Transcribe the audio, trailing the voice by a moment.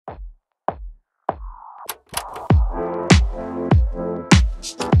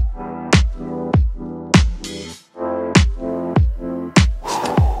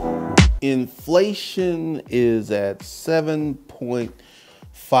Inflation is at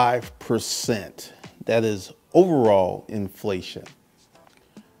 7.5%. That is overall inflation.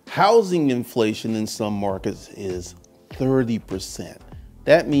 Housing inflation in some markets is 30%.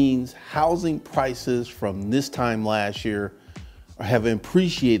 That means housing prices from this time last year have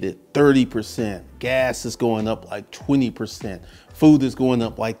appreciated 30%. Gas is going up like 20%. Food is going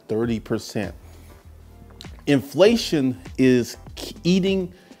up like 30%. Inflation is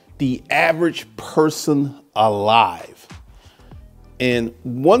eating the average person alive. And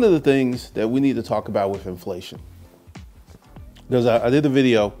one of the things that we need to talk about with inflation, because I did a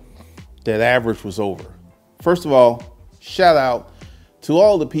video that average was over. First of all, shout out to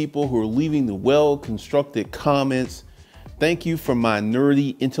all the people who are leaving the well-constructed comments. Thank you from my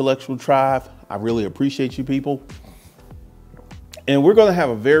nerdy intellectual tribe. I really appreciate you people. And we're going to have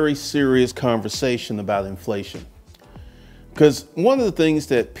a very serious conversation about inflation. Because one of the things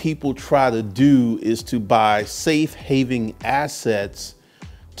that people try to do is to buy safe haven assets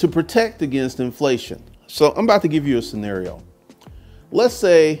to protect against inflation. So I'm about to give you a scenario. Let's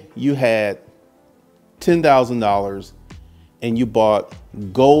say you had $10,000 and you bought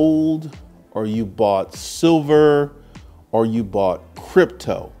gold, or you bought silver, or you bought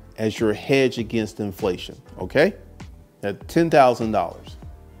crypto as your hedge against inflation, okay? At $10,000.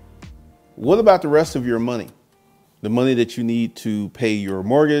 What about the rest of your money? The money that you need to pay your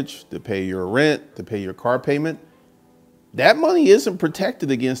mortgage, to pay your rent, to pay your car payment. That money isn't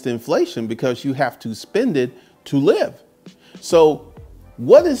protected against inflation because you have to spend it to live. So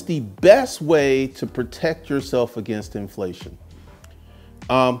what is the best way to protect yourself against inflation?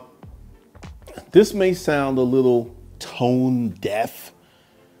 This may sound a little tone deaf,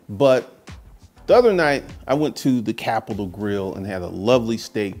 but the other night I went to the Capitol Grill and had a lovely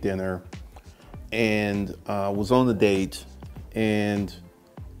steak dinner and was on a date, and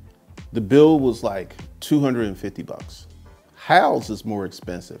the bill was like $250. Hal's is more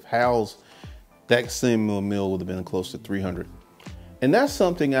expensive. Hal's, that same meal would have been close to $300. And that's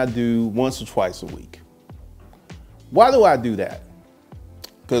something I do once or twice a week. Why do I do that?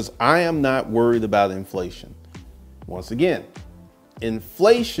 Because I am not worried about inflation. Once again,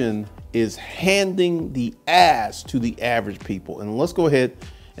 inflation is handing the ass to the average people. And let's go ahead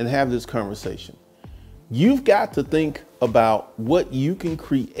and have this conversation. You've got to think about what you can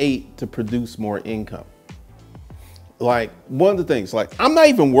create to produce more income. Like one of the things, like I'm not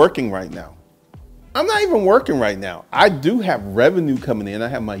even working right now. I do have revenue coming in. I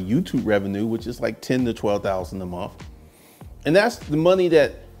have my YouTube revenue, which is like $10,000 to $12,000 a month. And that's the money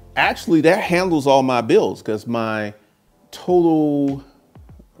that actually that handles all my bills, because my total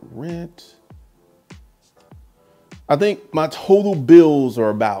rent, I think my total bills are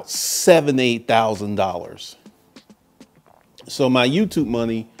about $7,000 to $8,000. So my YouTube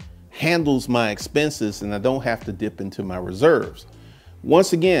money handles my expenses and I don't have to dip into my reserves.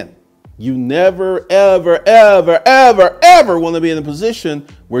 Once again, you never, ever, ever, ever, ever want to be in a position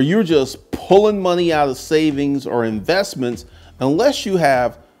where you're just pulling money out of savings or investments unless you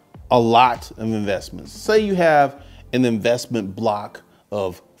have a lot of investments. Say you have an investment block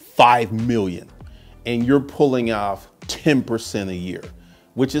of 5 million and you're pulling off 10% a year,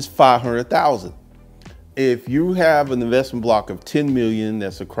 which is 500,000. If you have an investment block of 10 million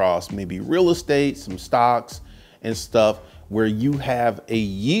that's across maybe real estate, some stocks and stuff, where you have a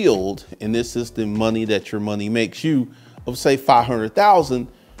yield, and this is the money that your money makes you, of say 500,000,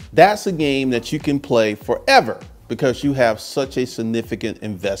 that's a game that you can play forever because you have such a significant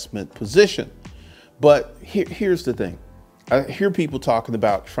investment position. But here's the thing. I hear people talking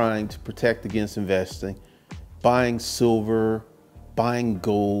about trying to protect against investing, buying silver, buying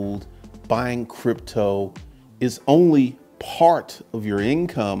gold, buying crypto is only part of your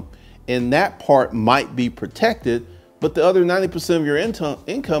income, and that part might be protected, but the other 90% of your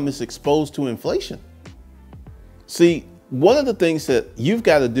income is exposed to inflation. See, one of the things that you've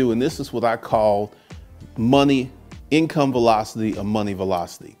got to do, and this is what I call income velocity or money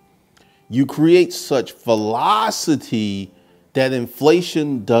velocity. You create such velocity that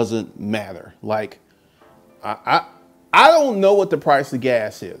inflation doesn't matter. Like, I don't know what the price of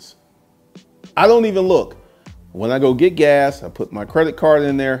gas is. I don't even look. When I go get gas, I put my credit card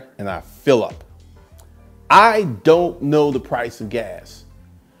in there and I fill up. I don't know the price of gas.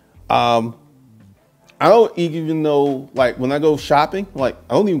 I don't even know, like when I go shopping, like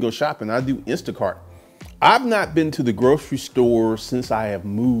I don't even go shopping. I do Instacart. I've not been to the grocery store since I have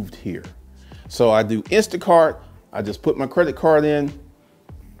moved here. So I do Instacart. I just put my credit card in,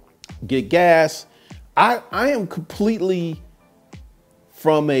 get gas. I am completely,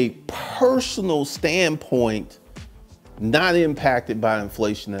 from a personal standpoint, not impacted by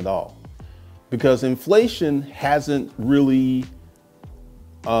inflation at all. because inflation hasn't really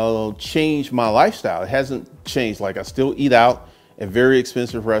changed my lifestyle. It hasn't changed. Like, I still eat out at very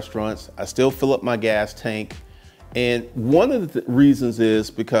expensive restaurants. I still fill up my gas tank. And one of the reasons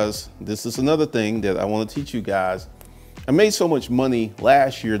is because this is another thing that I want to teach you guys. I made so much money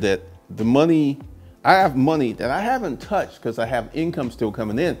last year that I have money that I haven't touched because I have income still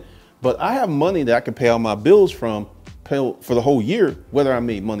coming in, but I have money that I can pay all my bills from for the whole year, whether I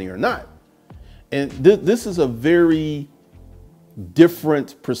made money or not. And this is a very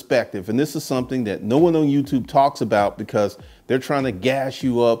different perspective. And this is something that no one on YouTube talks about because they're trying to gas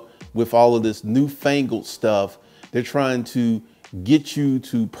you up with all of this newfangled stuff. They're trying to get you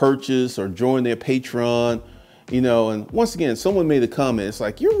to purchase or join their Patreon, you know. And once again, someone made a comment. It's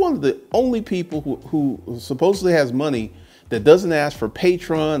like, you're one of the only people who supposedly has money that doesn't ask for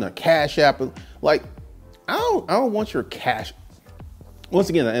Patreon or Cash App. Like, I don't want your cash. Once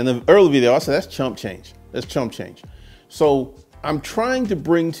again, in the early video, I said that's chump change. That's chump change. So I'm trying to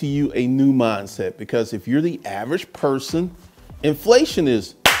bring to you a new mindset, because if you're the average person, inflation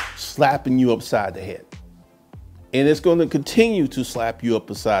is slapping you upside the head. And it's going to continue to slap you up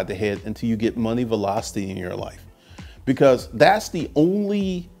beside the head until you get money velocity in your life, because that's the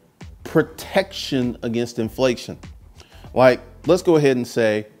only protection against inflation. Like, let's go ahead and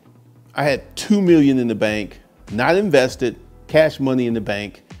say I had 2 million in the bank, not invested, cash money in the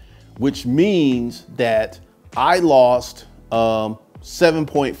bank, which means that I lost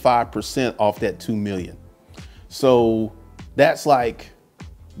 7.5% off that 2 million. So that's like,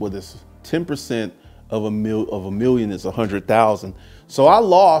 what is 10% of a million is 100,000. So I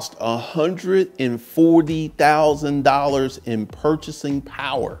lost $140,000 in purchasing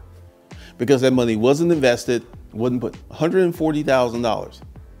power because that money wasn't invested, wasn't put. $140,000.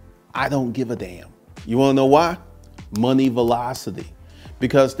 I don't give a damn. You want to know why? Money velocity.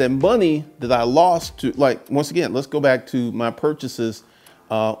 Because that money that I lost to, like, once again, let's go back to my purchases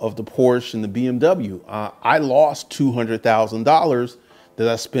of the Porsche and the BMW. I lost $200,000 that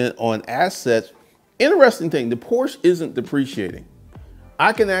I spent on assets. Interesting thing, the Porsche isn't depreciating.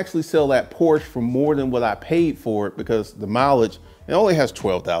 I can actually sell that Porsche for more than what I paid for it, because the mileage, it only has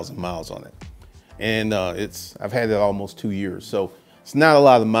 12,000 miles on it. And I've had it almost 2 years. So it's not a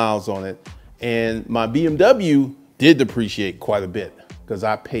lot of miles on it. And my BMW did depreciate quite a bit, because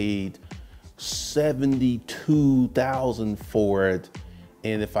I paid $72,000 for it.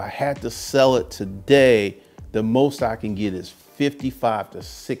 And if I had to sell it today, the most I can get is 55 to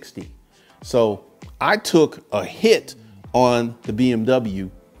 60. So I took a hit on the BMW.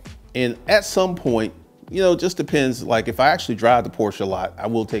 And at some point, you know, it just depends. Like, if I actually drive the Porsche a lot, I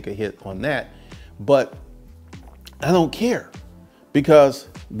will take a hit on that. But I don't care, because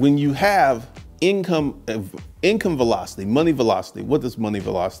when you have income velocity, money velocity, what does money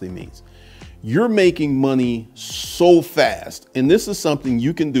velocity means? You're making money so fast. And this is something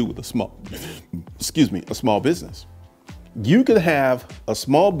you can do with a small business. You could have a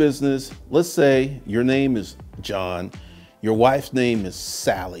small business. Let's say your name is John, your wife's name is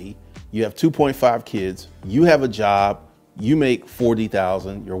Sally. You have 2.5 kids. You have a job. You make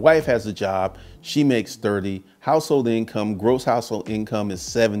 40,000. Your wife has a job. She makes 30. Household income, gross household income is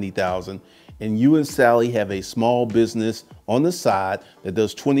 70,000. And you and Sally have a small business on the side that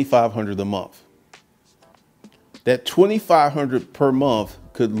does 2,500 a month. That 2,500 per month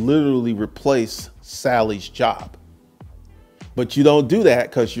could literally replace Sally's job. But you don't do that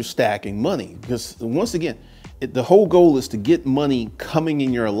because you're stacking money. Because once again, the whole goal is to get money coming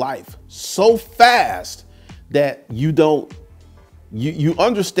in your life so fast that you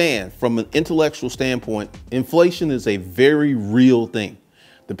understand from an intellectual standpoint, inflation is a very real thing.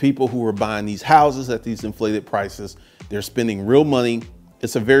 The people who are buying these houses at these inflated prices, they're spending real money.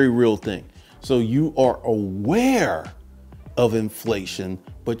 It's a very real thing. So you are aware of inflation,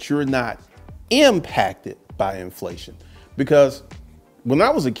 but you're not impacted by inflation. Because when I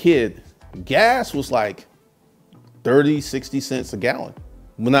was a kid, gas was like 30, 60 cents a gallon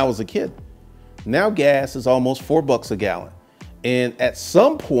when I was a kid. Now gas is almost $4 a gallon. And at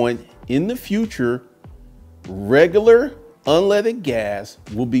some point in the future, regular unleaded gas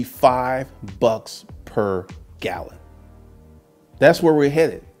will be $5 per gallon. That's where we're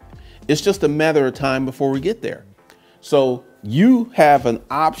headed. It's just a matter of time before we get there. So you have an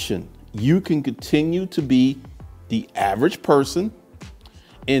option. You can continue to be the average person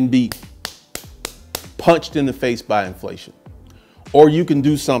and be punched in the face by inflation, or you can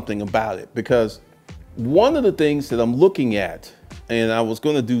do something about it. Because one of the things that I'm looking at, and I was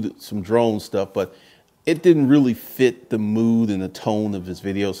going to do some drone stuff, but it didn't really fit the mood and the tone of this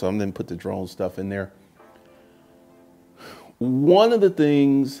video, so I'm going to put the drone stuff in there. One of the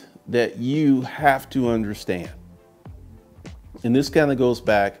things that you have to understand, and this kind of goes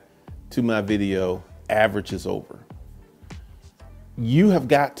back to my video, average is over. You have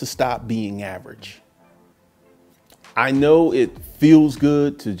got to stop being average. I know it feels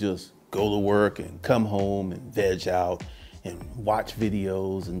good to just go to work and come home and veg out and watch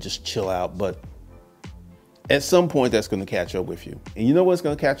videos and just chill out, but at some point that's going to catch up with you. And you know what's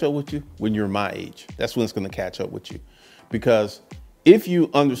going to catch up with you? When you're my age. That's when it's going to catch up with you. Because if you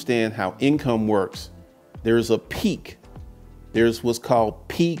understand how income works, there's a peak. There's what's called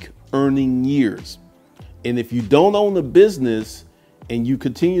peak earning years. And if you don't own a business and you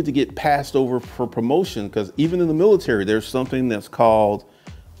continue to get passed over for promotion, because even in the military, there's something that's called,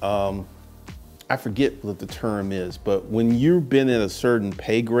 I forget what the term is, but when you've been in a certain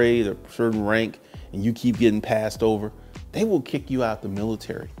pay grade or certain rank and you keep getting passed over, they will kick you out the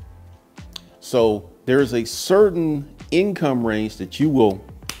military. So there's a certain income range that you will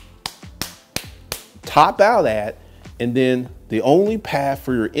top out at, and then the only path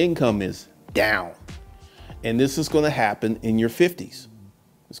for your income is down. And this is going to happen in your 50s.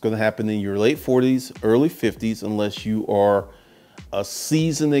 It's going to happen in your late 40s, early 50s, unless you are a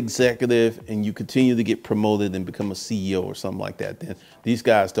seasoned executive and you continue to get promoted and become a CEO or something like that. Then these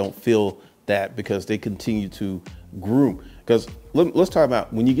guys don't feel that because they continue to groom. Because let's talk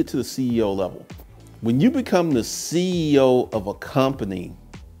about when you get to the CEO level. When you become the CEO of a company,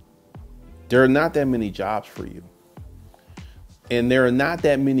 there are not that many jobs for you. And there are not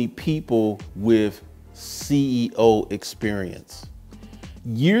that many people with CEO experience.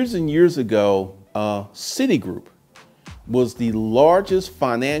 Years and years ago, Citigroup was the largest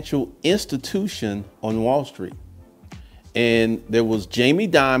financial institution on Wall Street. And there was Jamie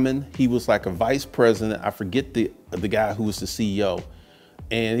Dimon. He was like a vice president. I forget the guy who was the CEO.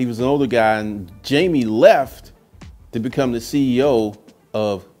 And he was an older guy. And Jamie left to become the CEO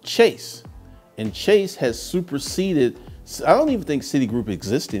of Chase. And Chase has superseded, I don't even think Citigroup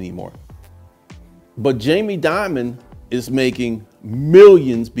exists anymore. But Jamie Dimon is making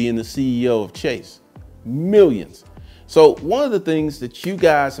millions being the CEO of Chase. Millions. So one of the things that you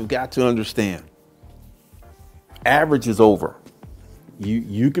guys have got to understand, average is over.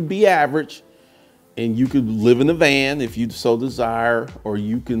 You could be average and you could live in a van if you so desire, or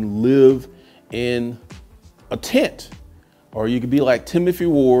you can live in a tent, or you could be like Timothy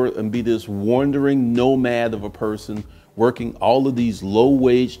Ward and be this wandering nomad of a person working all of these low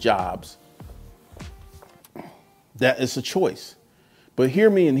wage jobs. That is a choice. But hear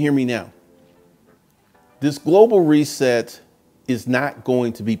me and hear me now. This global reset is not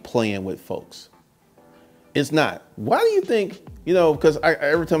going to be playing with folks. It's not. Why do you think, because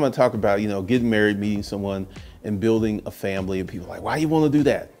every time I talk about, getting married, meeting someone and building a family, and people are like, why do you want to do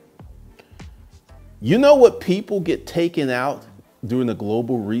that? You know what people get taken out during the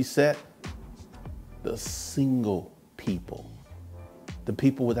global reset? The single people, the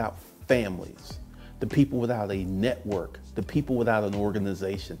people without families, the people without a network, the people without an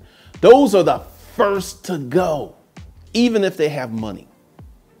organization. Those are the first to go, even if they have money,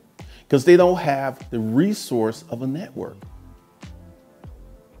 because they don't have the resource of a network.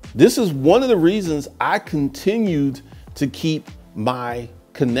 This is one of the reasons I continued to keep my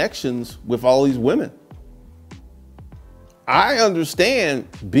connections with all these women. I understand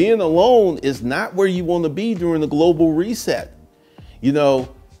being alone is not where you want to be during the global reset.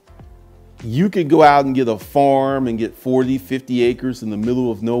 You could go out and get a farm and get 40, 50 acres in the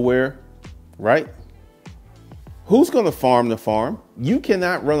middle of nowhere, right? Who's going to farm the farm? You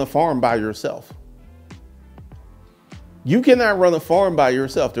cannot run a farm by yourself. You cannot run a farm by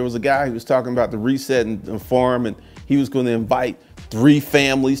yourself. There was a guy who was talking about the reset and the farm, and he was going to invite 3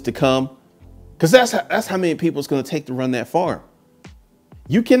 families to come, because that's how many people it's going to take to run that farm.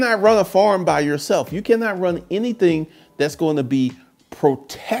 You cannot run a farm by yourself. You cannot run anything that's going to be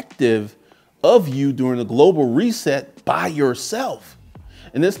protective of you during the global reset by yourself.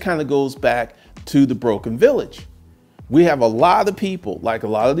 And this kind of goes back to the broken village. We have a lot of people, like a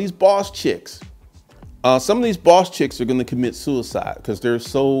lot of these boss chicks. Some of these boss chicks are going to commit suicide because they're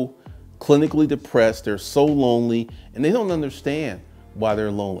so clinically depressed, they're so lonely, and they don't understand why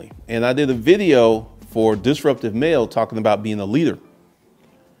they're lonely. And I did a video for Disruptive Male talking about being a leader.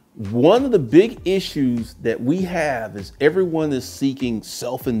 One of the big issues that we have is everyone is seeking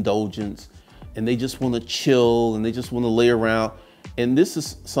self-indulgence, and they just want to chill and they just want to lay around. And this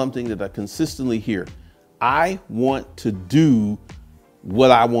is something that I consistently hear. I want to do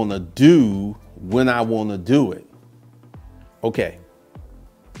what I want to do when I want to do it. Okay.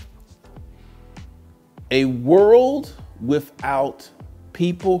 A world without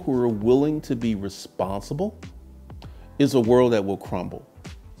people who are willing to be responsible is a world that will crumble.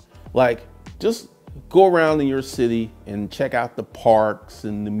 Like, just go around in your city and check out the parks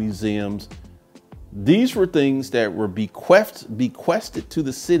and the museums. These were things that were bequested to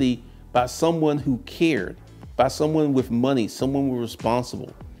the city by someone who cared, by someone with money, someone who was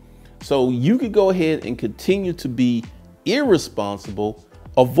responsible. So you could go ahead and continue to be irresponsible,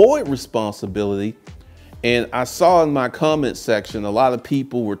 avoid responsibility. And I saw in my comment section, a lot of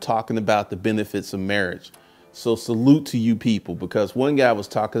people were talking about the benefits of marriage. So salute to you people, because one guy was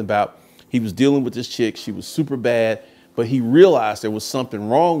talking about, he was dealing with this chick. She was super bad, but he realized there was something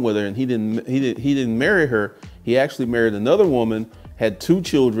wrong with her, and he didn't marry her. He actually married another woman, had 2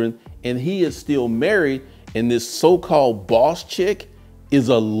 children, and he is still married. And this so-called boss chick is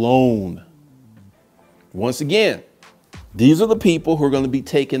alone. Once again, these are the people who are going to be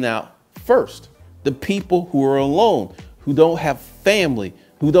taken out first. The people who are alone, who don't have family,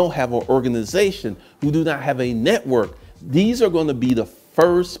 who don't have an organization, who do not have a network. These are going to be the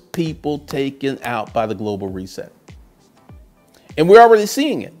first people taken out by the global reset. And we're already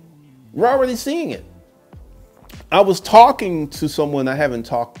seeing it. We're already seeing it. I was talking to someone I haven't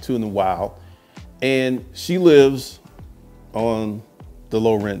talked to in a while, and she lives on the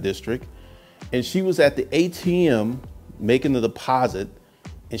low rent district, and she was at the ATM making the deposit,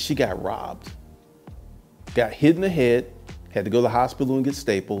 and she got robbed. Got hit in the head, had to go to the hospital and get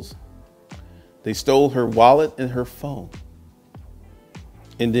staples. They stole her wallet and her phone.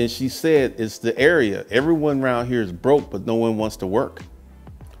 And then she said, it's the area. Everyone around here is broke, but no one wants to work.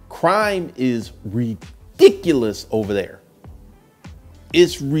 Crime is ridiculous over there.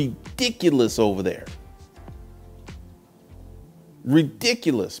 It's ridiculous over there.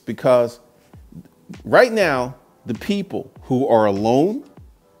 Ridiculous, because right now, the people who are alone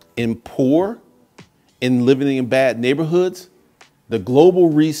and poor and living in bad neighborhoods, the global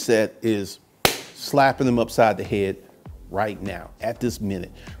reset is slapping them upside the head right now, at this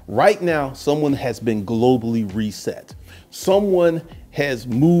minute. Right now, someone has been globally reset. Someone has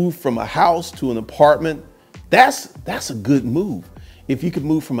moved from a house to an apartment. That's a good move. If you could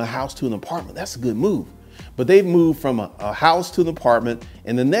move from a house to an apartment, that's a good move. But they've moved from a house to an apartment,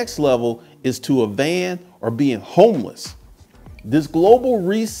 and the next level is to a van or being homeless. This global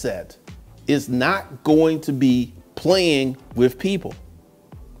reset is not going to be playing with people.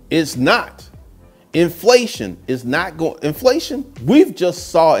 It's not. Inflation is not going. Inflation, we've just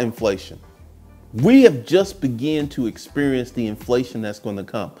saw inflation. We have just begun to experience the inflation that's going to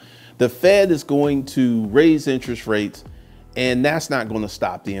come. The Fed is going to raise interest rates, and that's not going to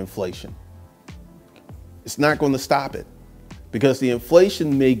stop the inflation. It's not going to stop it, because the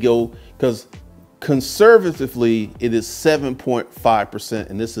inflation may go, because conservatively it is 7.5%,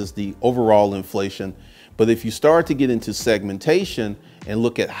 and this is the overall inflation. But if you start to get into segmentation and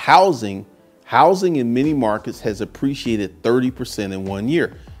look at housing, housing in many markets has appreciated 30% in 1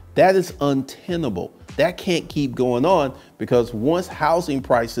 year. That is untenable. That can't keep going on, because once housing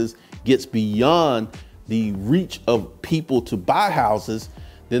prices gets beyond the reach of people to buy houses,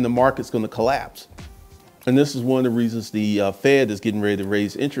 then the market's going to collapse. And this is one of the reasons the Fed is getting ready to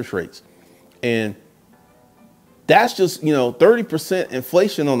raise interest rates. And that's just, 30%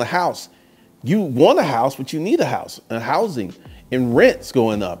 inflation on the house. You want a house, but you need a house, and housing and rent's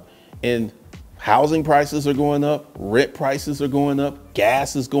going up, and housing prices are going up, rent prices are going up,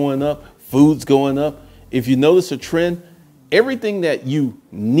 gas is going up, food's going up. If you notice a trend, everything that you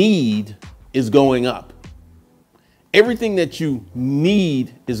need is going up. Everything that you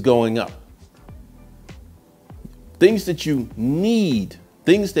need is going up. Things that you need,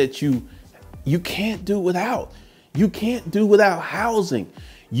 things that you can't do without. You can't do without housing.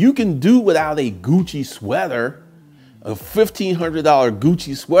 You can do without a Gucci sweater, a $1,500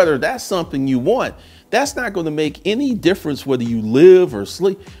 Gucci sweater. That's something you want. That's not going to make any difference whether you live or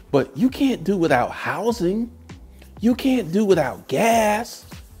sleep, but you can't do without housing. You can't do without gas.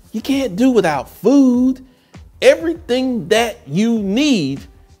 You can't do without food. Everything that you need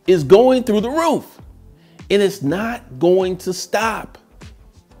is going through the roof, and it's not going to stop.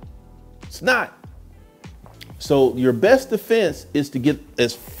 It's not. So your best defense is to get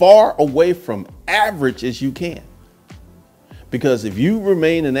as far away from average as you can. Because if you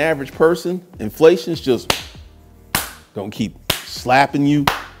remain an average person, inflation's just gonna keep slapping you,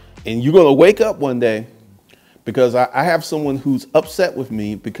 and you're gonna wake up one day. Because I have someone who's upset with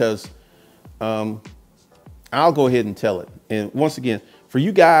me because I'll go ahead and tell it. And once again, for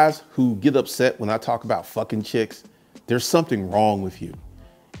you guys who get upset when I talk about fucking chicks, there's something wrong with you.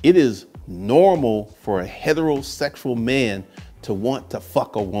 It is normal for a heterosexual man to want to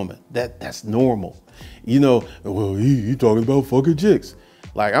fuck a woman. That's normal. Well, he talking about fucking chicks.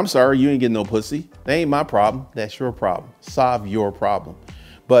 Like, I'm sorry, you ain't getting no pussy. That ain't my problem. That's your problem. Solve your problem.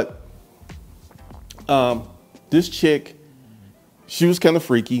 But This chick, she was kind of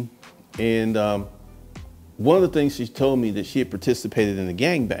freaky. And one of the things she told me that she had participated in a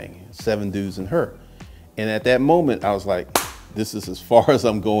gangbang, 7 dudes and her. And at that moment, I was like, this is as far as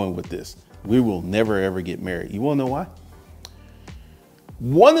I'm going with this. We will never, ever get married. You want to know why?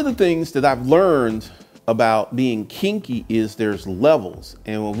 One of the things that I've learned about being kinky is there's levels.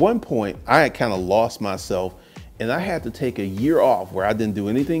 And at one point, I had kind of lost myself, and I had to take a year off where I didn't do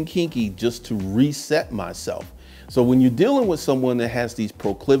anything kinky just to reset myself. So when you're dealing with someone that has these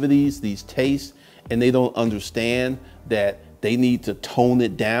proclivities, these tastes, and they don't understand that they need to tone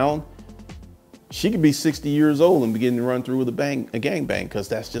it down, she could be 60 years old and begin to run through with a gangbang, because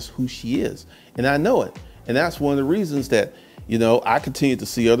that's just who she is. And I know it. And that's one of the reasons that, you know, I continued to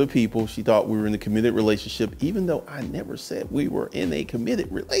see other people. She thought we were in a committed relationship, even though I never said we were in a committed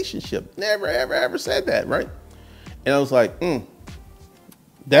relationship. Never, ever, ever said that, right? And I was like,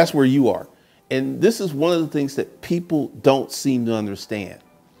 that's where you are. And this is one of the things that people don't seem to understand.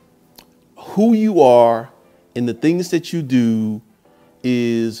 Who you are and the things that you do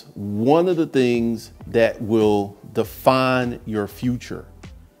is one of the things that will define your future.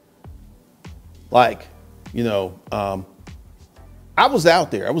 Like, you know, I was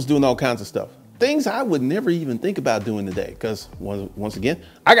out there, I was doing all kinds of stuff. Things I would never even think about doing today, because once again,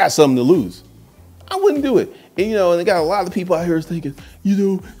 I got something to lose. I wouldn't do it. And, you know, and they got a lot of people out here thinking, you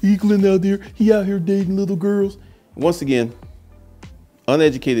know, Eklund out there, he out here dating little girls. Once again,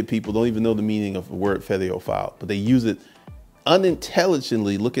 uneducated people don't even know the meaning of the word pedophile, but they use it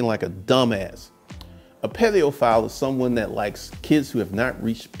unintelligently, looking like a dumbass. A pedophile is someone that likes kids who have not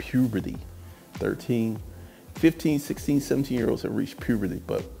reached puberty. 13, 15, 16, 17-year-olds have reached puberty,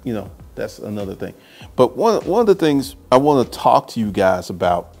 but you know, that's another thing. But one of the things I want to talk to you guys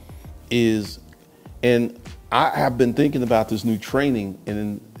about is, and I have been thinking about this new training,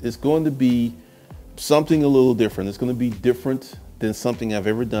 and it's going to be something a little different. It's going to be different than something I've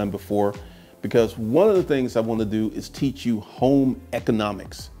ever done before, because one of the things I want to do is teach you home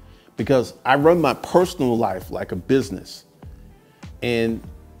economics, because I run my personal life like a business, and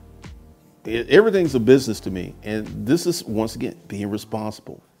everything's a business to me. And this is, once again, being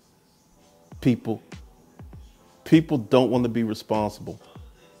responsible. People don't want to be responsible.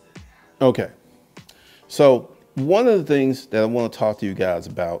 Okay. So one of the things that I want to talk to you guys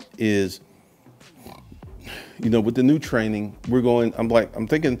about is, you know, with the new training, I'm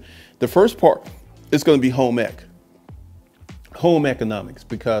thinking the first part is going to be home economics,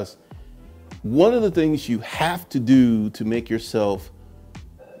 because one of the things you have to do to make yourself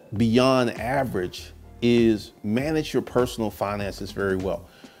beyond average is manage your personal finances very well.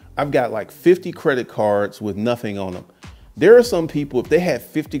 I've got like 50 credit cards with nothing on them. There are some people, if they had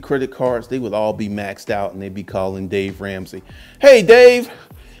 50 credit cards, they would all be maxed out and they'd be calling Dave Ramsey. Hey, Dave,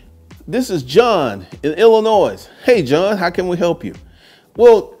 this is John in Illinois. Hey, John, how can we help you?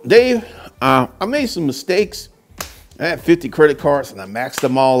 Well, Dave, I made some mistakes. I had 50 credit cards and I maxed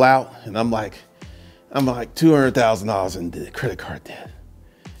them all out. And I'm like $200,000 in credit card debt.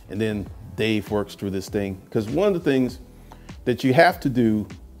 And then Dave works through this thing. Because one of the things that you have to do,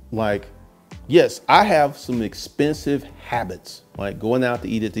 like, yes, I have some expensive habits, like going out to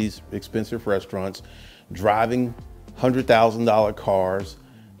eat at these expensive restaurants, driving $100,000 cars,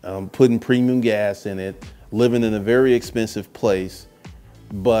 putting premium gas in it, living in a very expensive place.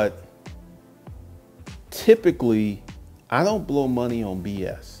 But typically, I don't blow money on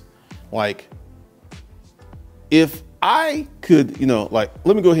BS. Like, if I could, you know, like,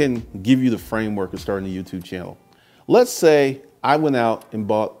 let me go ahead and give you the framework of starting a YouTube channel. Let's say I went out and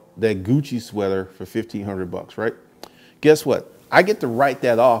bought that Gucci sweater for 1,500 bucks, right? Guess what? I get to write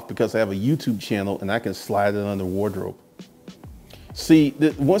that off because I have a YouTube channel and I can slide it under wardrobe. See,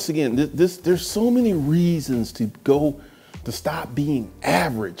 once again, there's so many reasons to stop being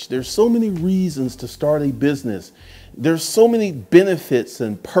average. There's so many reasons to start a business. There's so many benefits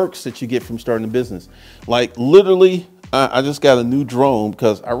and perks that you get from starting a business. Like, literally, I just got a new drone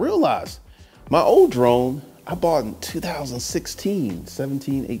because I realized my old drone I bought in 2016,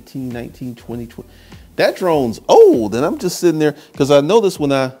 17, 18, 19, 20, 20. That drone's old, and I'm just sitting there because I noticed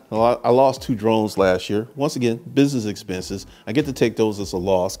when I lost 2 drones last year. Once again, business expenses. I get to take those as a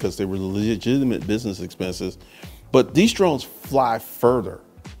loss because they were legitimate business expenses. But these drones fly further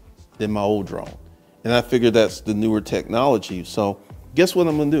than my old drone. And I figured that's the newer technology. So guess what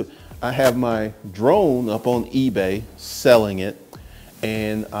I'm gonna do? I have my drone up on eBay selling it,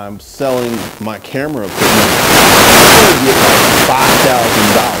 and I'm selling my camera equipment. I'm gonna get like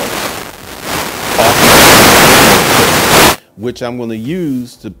 $5,000 off, which I'm gonna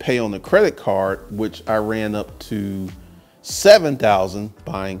use to pay on the credit card, which I ran up to $7,000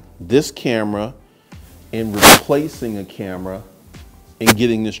 buying this camera, in replacing a camera and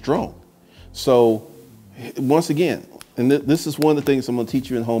getting this drone. So once again, and this is one of the things I'm going to teach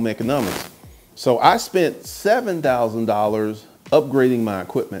you in home economics. So I spent $7,000 upgrading my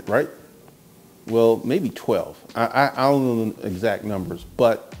equipment, right? Well, maybe 12. I don't know the exact numbers,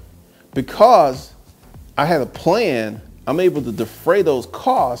 but because I had a plan, I'm able to defray those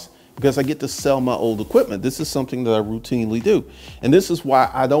costs because I get to sell my old equipment. This is something that I routinely do. And this is why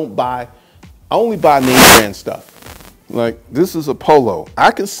I only buy name brand stuff. Like this is a polo.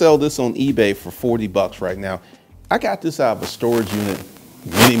 I can sell this on eBay for 40 bucks right now. I got this out of a storage unit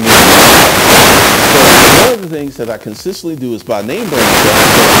many years ago. So one of the things that I consistently do is buy name brand stuff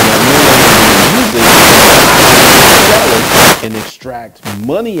so when I sell it and extract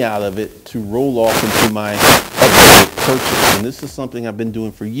money out of it to roll off into my updated purchase. And this is something I've been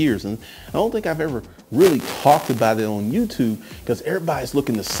doing for years. And I don't think I've ever really talked about it on YouTube because everybody's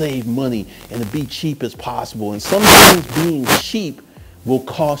looking to save money and to be cheap as possible. And sometimes being cheap will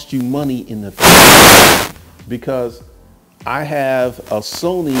cost you money in the future, because I have a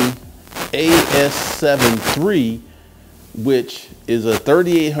Sony AS7 III, which is a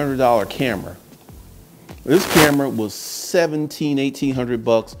 $3,800 camera. This camera was $1,800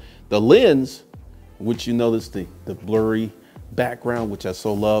 bucks. The lens, which you notice the blurry background, which I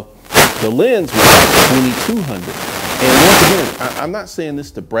so love, the lens was like $2,200. And once again, I'm not saying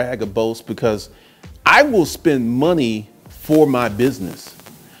this to brag or boast, because I will spend money for my business.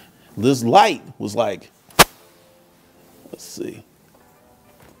 This light was like, let's see.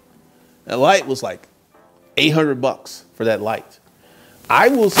 That light was like 800 bucks for that light. I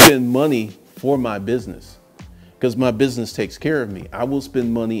will spend money for my business because my business takes care of me. I will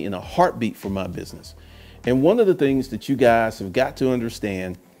spend money in a heartbeat for my business. And one of the things that you guys have got to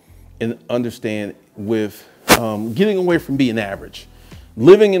understand with getting away from being average,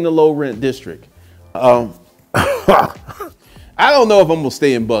 living in the low rent district. I don't know if I'm gonna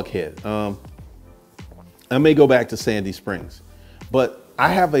stay in Buckhead. I may go back to Sandy Springs, but I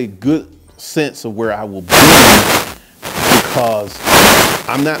have a good sense of where I will be because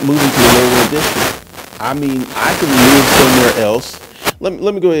I'm not moving to the low rent district. I mean, I can live somewhere else. Let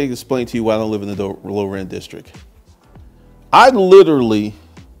me go ahead and explain to you why I don't live in the low rent district. I literally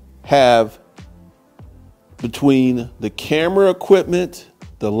have, between the camera equipment,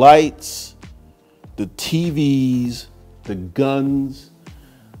 the lights, the TVs, the guns,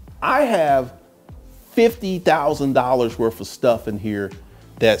 I have $50,000 worth of stuff in here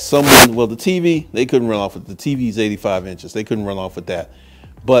that someone, well, the TV, they couldn't run off with. The TV's 85 inches. They couldn't run off with that.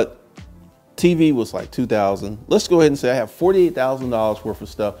 But TV was like $2,000. Let's go ahead and say I have $48,000 worth of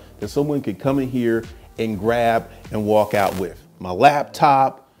stuff that someone could come in here and grab and walk out with. My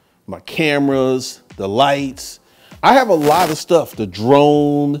laptop, my cameras, the lights. I have a lot of stuff. The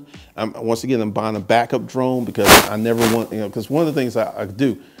drone. Once again, I'm buying a backup drone because I never want, because one of the things I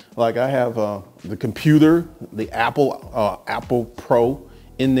do, like I have the computer, the Apple Pro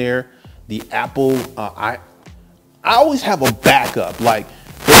in there, the Apple, I always have a backup. Like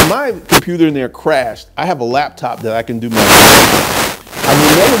if my computer in there crashed, I have a laptop that I can do my business. I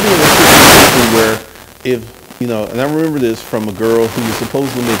will never be in a situation where and I remember this from a girl who was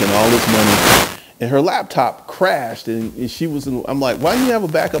supposedly making all this money and her laptop crashed and she was I'm like, why do you have a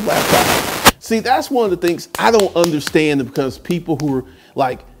backup laptop? See, that's one of the things I don't understand, because people who are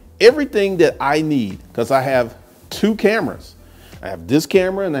like, everything that I need, because I have two cameras. I have this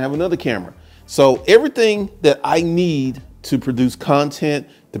camera and I have another camera. So everything that I need to produce content,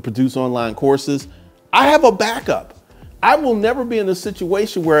 to produce online courses, I have a backup. I will never be in a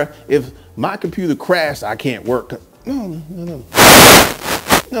situation where if my computer crashed, I can't work. No.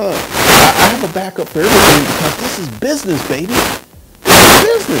 I have a backup for everything because this is business, baby.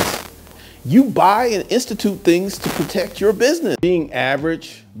 This is business. You buy and institute things to protect your business. Being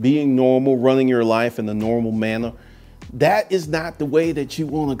average, being normal, running your life in a normal manner, that is not the way that you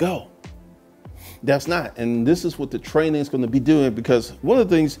want to go. That's not. And this is what the training is going to be doing, because one of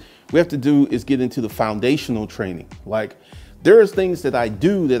the things we have to do is get into the foundational training. Like there's things that I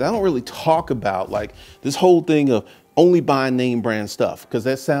do that I don't really talk about, like this whole thing of only buying name brand stuff, because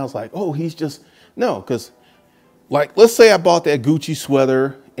that sounds like, oh, he's just, no, because like, let's say I bought that Gucci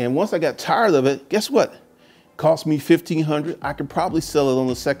sweater and once I got tired of it, guess what? It cost me $1,500. I could probably sell it on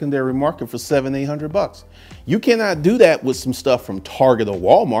the secondary market for $700-800 bucks. You cannot do that with some stuff from Target or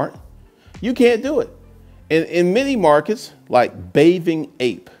Walmart. You can't do it. And in many markets like Bathing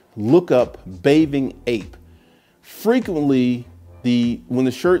Ape, look up Bathing Ape. Frequently, when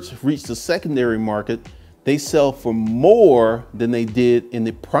the shirts reach the secondary market, they sell for more than they did in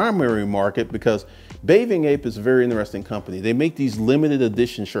the primary market, because Bathing Ape is a very interesting company. They make these limited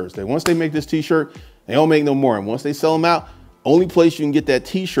edition shirts. Once they make this t-shirt, They don't make no more. And once they sell them out, only place you can get that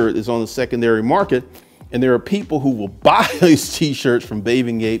t-shirt is on the secondary market. And there are people who will buy these t-shirts from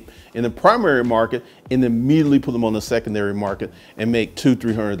Bathing Ape in the primary market and immediately put them on the secondary market and make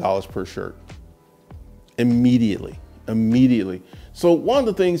 $200–300 per shirt. Immediately. So one of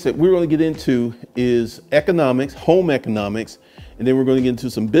the things that we're going to get into is economics, home economics, and then we're going to get into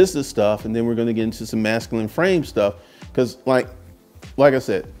some business stuff, and then we're going to get into some masculine frame stuff. Because like I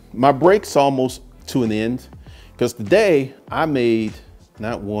said, my break's almost to an end. Because today I made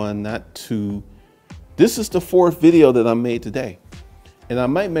not one, not two. This is the 4th video that I made today. And I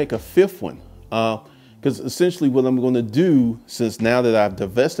might make a 5th one. Because essentially what I'm going to do, since now that I've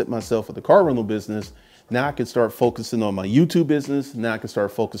divested myself of the car rental business, now I can start focusing on my YouTube business. Now I can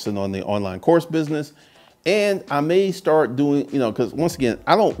start focusing on the online course business. And I may start doing, because once again,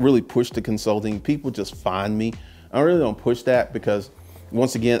 I don't really push the consulting. People just find me. I really don't push that because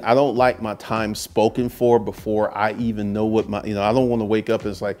once again, I don't like my time spoken for before I even know what I don't want to wake up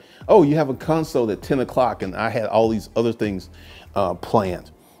and it's like, oh, you have a consult at 10 o'clock and I had all these other things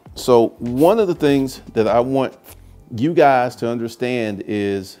planned. So one of the things that I want you guys to understand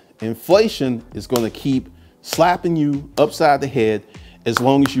is inflation is going to keep slapping you upside the head as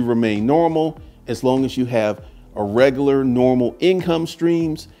long as you remain normal, as long as you have a regular, normal income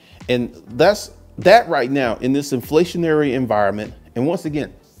streams. And that's that right now in this inflationary environment. And once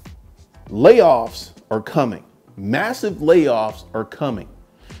again, layoffs are coming. Massive layoffs are coming.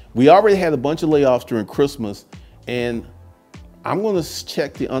 We already had a bunch of layoffs during Christmas, and I'm going to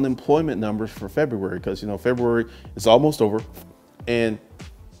check the unemployment numbers for February because, February is almost over, and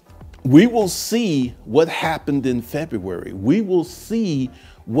we will see what happened in February. We will see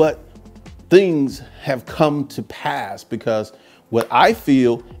what things have come to pass because what I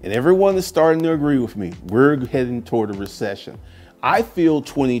feel, and everyone is starting to agree with me, we're heading toward a recession. I feel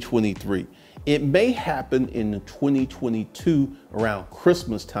 2023. It may happen in 2022 around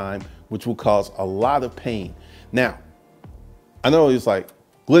Christmas time, which will cause a lot of pain. Now, I know it's like,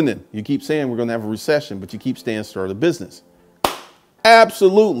 Glendon, you keep saying we're going to have a recession, but you keep saying start a business.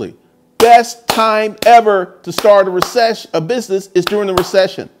 Absolutely. Best time ever to start a business is during the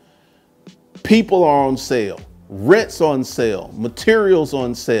recession. People are on sale, rent's on sale, materials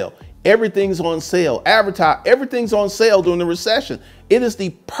on sale. Everything's on sale. Everything's on sale during the recession. It is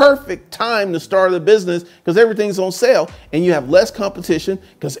the perfect time to start a business because everything's on sale and you have less competition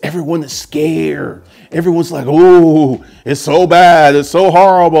because everyone is scared. Everyone's like, oh, it's so bad. It's so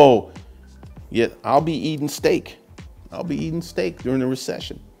horrible. Yet I'll be eating steak. I'll be eating steak during the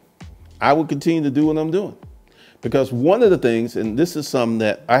recession. I will continue to do what I'm doing because one of the things, and this is something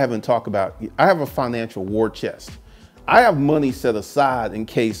that I haven't talked about, I have a financial war chest. I have money set aside in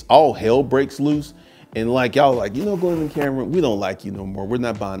case all hell breaks loose. And like y'all like, Glendon Cameron, we don't like you no more. We're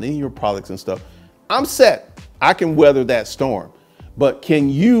not buying any of your products and stuff. I'm set. I can weather that storm. But can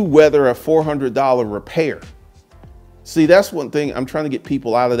you weather a $400 repair? See, that's one thing. I'm trying to get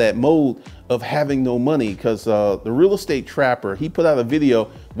people out of that mode of having no money because the real estate trapper, he put out a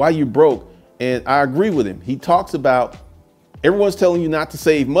video, Why You Broke? And I agree with him. He talks about everyone's telling you not to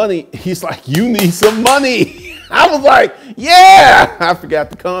save money. He's like, you need some money. I was like, yeah, I forgot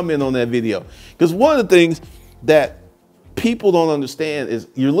to comment on that video. Because one of the things that people don't understand is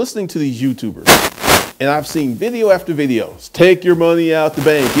you're listening to these YouTubers and I've seen video after videos, take your money out the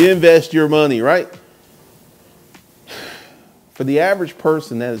bank, invest your money, right? For the average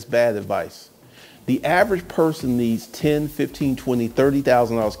person, that is bad advice. The average person needs $10, $15, $20,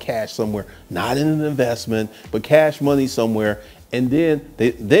 $30,000 cash somewhere, not in an investment, but cash money somewhere. And then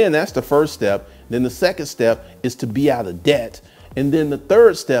that's the first step. Then the second step is to be out of debt. And then the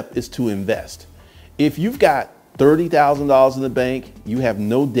third step is to invest. If you've got $30,000 in the bank, you have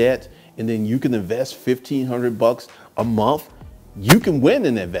no debt, and then you can invest $1,500 a month, you can win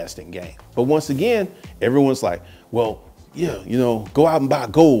an investing game. But once again, everyone's like, well, yeah, go out and buy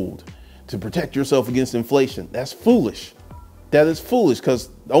gold to protect yourself against inflation. That's foolish. That is foolish because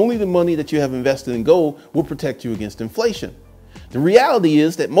only the money that you have invested in gold will protect you against inflation. The reality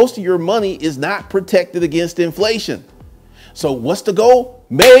is that most of your money is not protected against inflation. So what's the goal?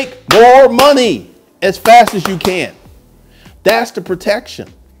 Make more money as fast as you can. That's the protection.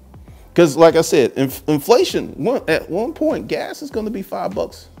 Because like I said, inflation, at one point, gas is going to be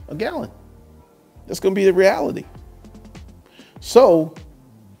 $5 a gallon. That's going to be the reality. So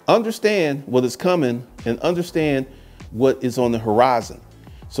understand what is coming and understand what is on the horizon.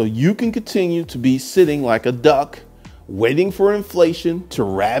 So you can continue to be sitting like a duck, waiting for inflation to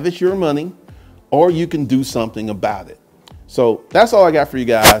ravish your money, or you can do something about it. So that's all I got for you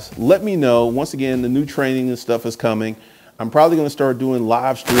guys. Let me know. Once again, the new training and stuff is coming. I'm probably going to start doing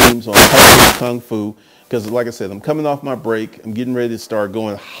live streams on Kung Fu because, like I said, I'm coming off my break. I'm getting ready to start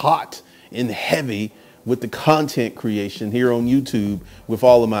going hot and heavy with the content creation here on YouTube with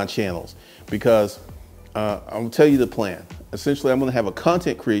all of my channels, because I'll tell you the plan. Essentially, I'm going to have a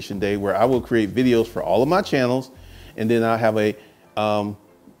content creation day where I will create videos for all of my channels, and then I'll have a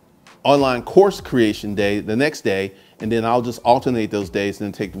online course creation day the next day, and then I'll just alternate those days and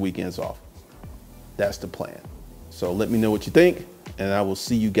then take the weekends off. That's the plan. So let me know what you think, and I will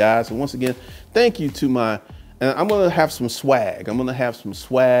see you guys. And once again, thank you to and I'm gonna have some swag.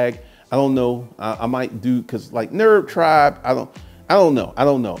 I don't know. I might do, cause like Nerd Tribe, I don't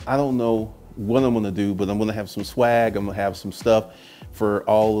know what I'm gonna do, but I'm gonna have some swag. I'm gonna have some stuff for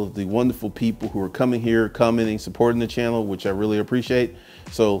all of the wonderful people who are coming here, commenting, supporting the channel, which I really appreciate.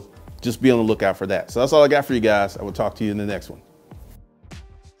 So just be on the lookout for that. So that's all I got for you guys. I will talk to you in the next one.